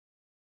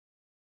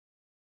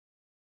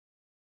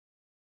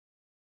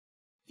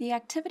The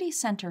Activity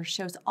Center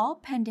shows all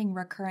pending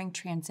recurring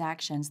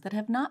transactions that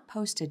have not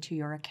posted to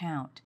your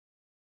account.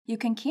 You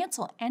can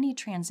cancel any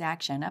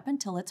transaction up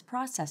until its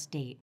process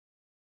date.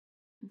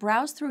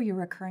 Browse through your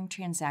recurring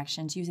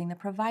transactions using the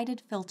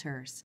provided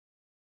filters.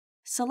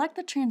 Select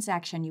the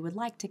transaction you would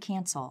like to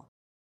cancel.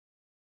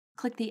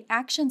 Click the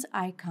Actions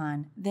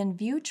icon, then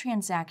View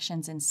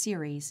Transactions in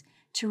Series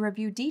to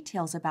review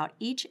details about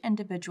each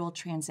individual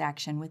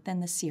transaction within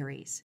the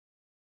series.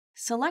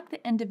 Select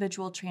the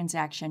individual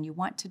transaction you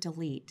want to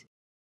delete,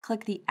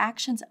 click the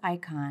Actions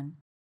icon,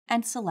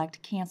 and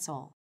select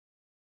Cancel.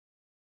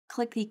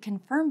 Click the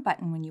Confirm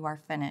button when you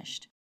are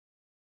finished.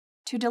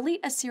 To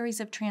delete a series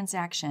of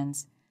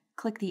transactions,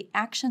 click the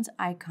Actions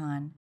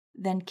icon,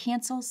 then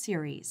Cancel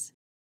Series.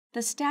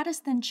 The status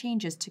then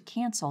changes to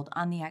Canceled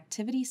on the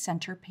Activity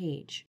Center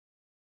page.